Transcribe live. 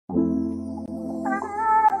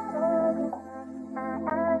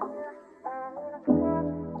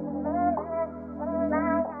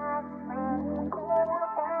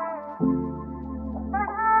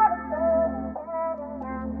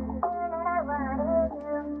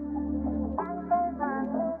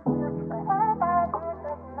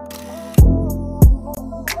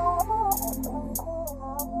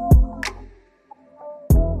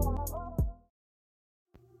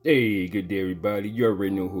Hey, good day, everybody. You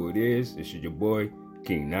already know who it is. This is your boy,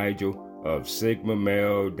 King Nigel of Sigma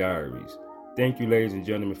Male Diaries. Thank you, ladies and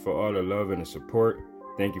gentlemen, for all the love and the support.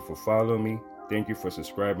 Thank you for following me. Thank you for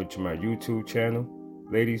subscribing to my YouTube channel.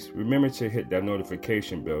 Ladies, remember to hit that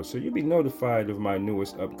notification bell so you'll be notified of my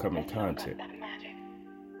newest upcoming content.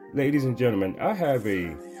 Ladies and gentlemen, I have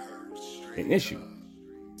an issue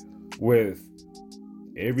with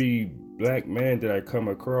every black man that I come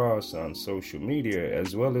across on social media,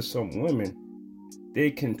 as well as some women.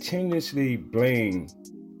 They continuously blame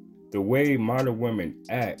the way modern women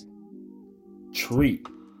act, treat,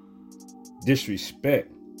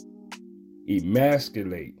 disrespect,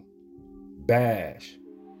 emasculate, bash,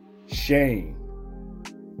 shame,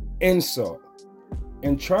 insult,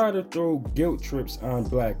 and try to throw guilt trips on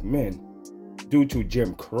black men due to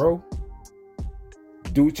Jim Crow,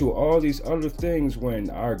 due to all these other things when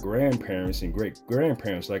our grandparents and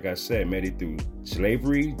great-grandparents, like I said, made it through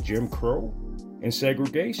slavery, Jim Crow, and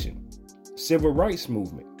segregation, civil rights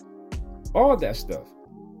movement, all that stuff.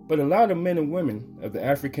 But a lot of men and women of the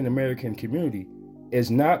African American community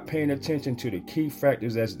is not paying attention to the key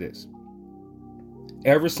factors as this.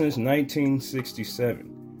 Ever since 1967,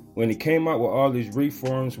 when he came out with all these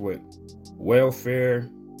reforms with welfare,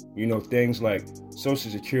 things like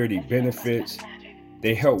Social Security benefits,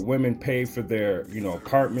 they help women pay for their,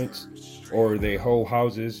 apartments or their whole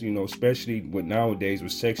houses, especially with nowadays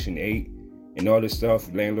with Section 8 and all this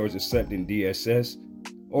stuff, landlords accepting DSS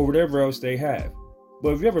or whatever else they have.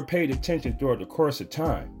 But if you ever paid attention throughout the course of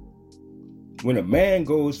time, when a man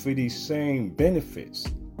goes for these same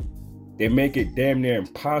benefits, they make it damn near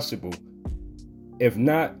impossible. If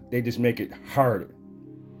not, they just make it harder.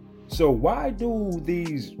 So why do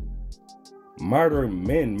these modern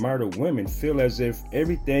men, modern women feel as if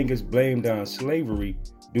everything is blamed on slavery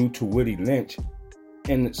due to Willie Lynch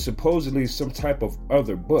and supposedly some type of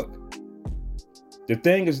other book? The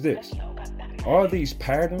thing is this: all these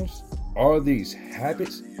patterns, all these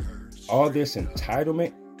habits, all this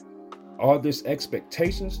entitlement, all this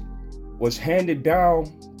expectations was handed down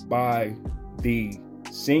by the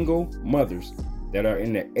single mothers that are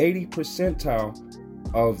in the 80th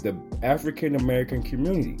percentile of the African American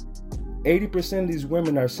community. 80% of these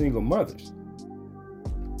women are single mothers.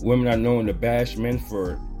 Women are known to bash men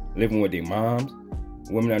for living with their moms.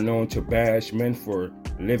 Women are known to bash men for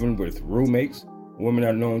living with roommates. Women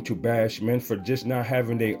are known to bash men for just not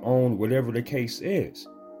having their own, whatever the case is.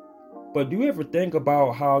 But do you ever think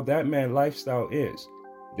about how that man's lifestyle is?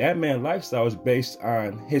 That man's lifestyle is based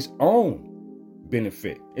on his own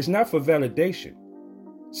benefit. It's not for validation.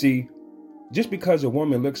 See, just because a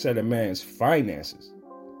woman looks at a man's finances,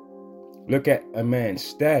 look at a man's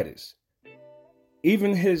status,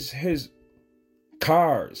 even his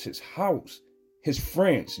cars, his house, his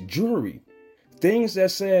friends, jewelry, things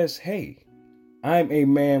that says, hey, I'm a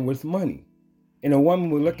man with money. And a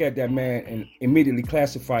woman will look at that man and immediately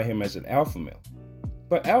classify him as an alpha male.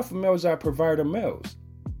 But alpha males are provider males.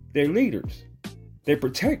 They're leaders. They're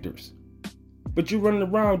protectors. But you running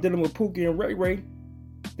around dealing with Pookie and Ray Ray,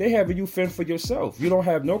 they have you fend for yourself. You don't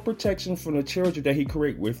have no protection from the children that he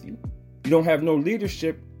create with you. You don't have no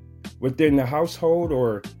leadership within the household,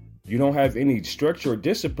 or you don't have any structure or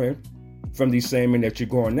discipline from these same men that you're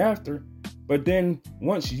going after. But then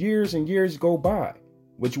once years and years go by,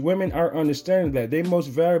 which women are understanding that their most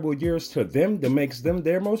valuable years to them, that makes them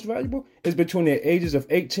their most valuable, is between the ages of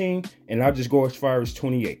 18 and I'll just go as far as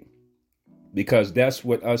 28. Because that's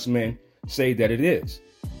what us men say that it is.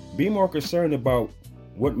 Be more concerned about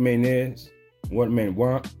what men is, what men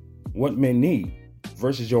want, what men need,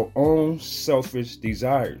 versus your own selfish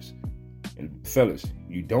desires. And fellas,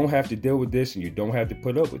 you don't have to deal with this and you don't have to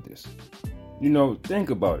put up with this. Think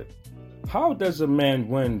about it. How does a man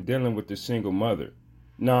win dealing with a single mother?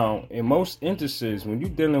 Now, in most instances, when you're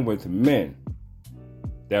dealing with men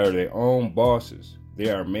that are their own bosses, they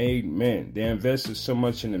are made men. They invested so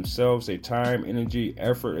much in themselves, their time, energy,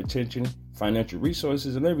 effort, attention, financial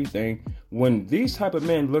resources, and everything. When these type of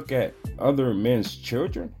men look at other men's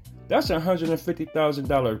children, that's a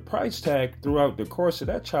 $150,000 price tag throughout the course of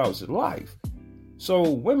that child's life. So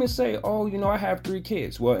women say, I have 3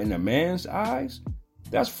 kids. Well, in a man's eyes,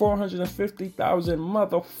 that's $450,000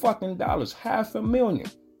 motherfucking dollars,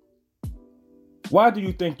 $500,000. Why do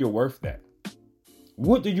you think you're worth that?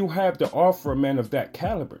 What do you have to offer a man of that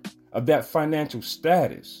caliber, of that financial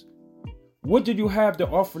status? What do you have to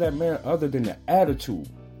offer that man other than the attitude,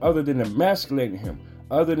 other than emasculating him,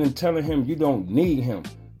 other than telling him you don't need him?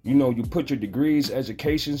 You put your degrees,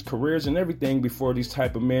 educations, careers, and everything before these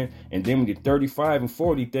type of men. And then when you're 35 and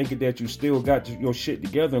 40, thinking that you still got your shit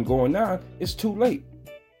together and going on, it's too late.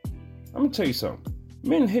 I'm going to tell you something.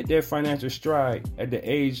 Men hit their financial stride at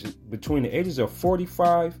between the ages of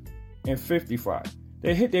 45 and 55.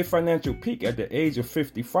 They hit their financial peak at the age of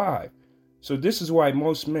 55. So this is why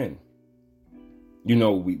most men,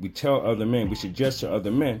 we tell other men, we suggest to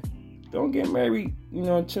other men, don't get married,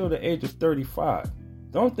 until the age of 35.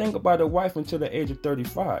 Don't think about a wife until the age of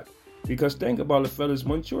 35. Because think about it, fellas,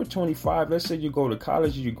 once you're 25, let's say you go to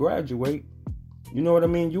college and you graduate, you know what I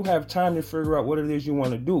mean? You have time to figure out what it is you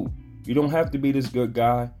want to do. You don't have to be this good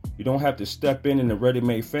guy. You don't have to step in a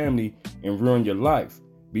ready-made family and ruin your life,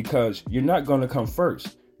 because you're not going to come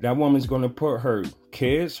first. That woman's going to put her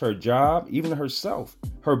kids, her job, even herself,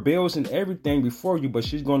 her bills and everything before you, but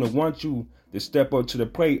she's going to want you to step up to the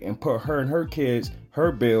plate and put her and her kids,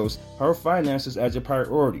 her bills, her finances as a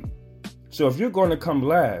priority. So if you're going to come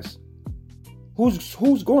last,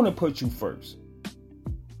 who's going to put you first?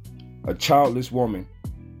 A childless woman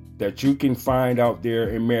that you can find out there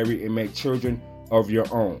and marry and make children of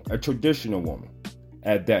your own. A traditional woman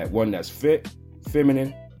at that. One that's fit,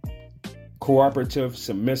 feminine, cooperative,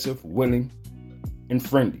 submissive, willing, and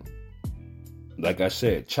friendly. Like I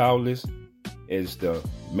said, childless is the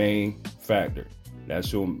main factor.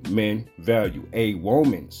 That's what men value. A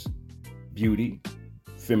woman's beauty,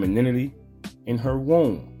 femininity in her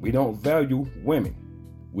womb. We don't value women.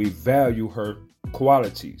 We value her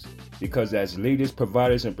qualities, because as leaders,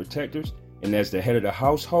 providers, and protectors, and as the head of the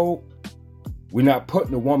household, we're not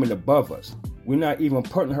putting the woman above us. We're not even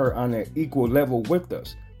putting her on an equal level with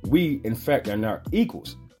us. We, in fact, are not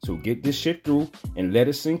equals. So get this shit through and let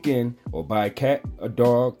it sink in, or buy a cat, a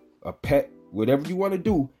dog, a pet, whatever you want to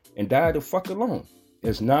do, and die the fuck alone.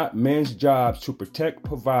 It's not men's jobs to protect,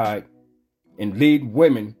 provide, and lead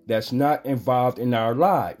women that's not involved in our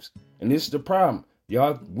lives. And this is the problem.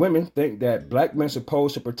 Y'all women think that black men are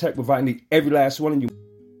supposed to protect, provide, and lead every last one of you.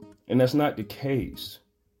 And that's not the case.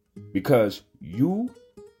 Because you,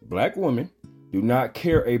 black women, do not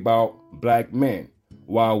care about black men,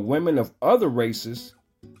 while women of other races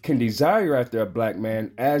can desire after a black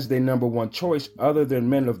man as their number one choice, other than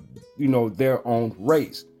men of, their own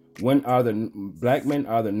race. Black men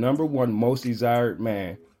are the number one most desired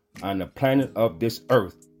man on the planet of this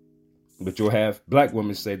earth. But you'll have black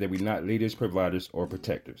women say that we're not leaders, providers, or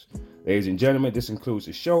protectors. Ladies and gentlemen, this concludes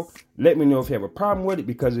the show. Let me know if you have a problem with it,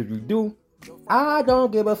 because if you do, I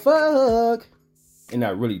don't give a fuck. And I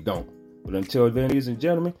really don't. But until then, ladies and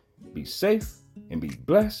gentlemen, be safe and be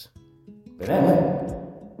blessed. But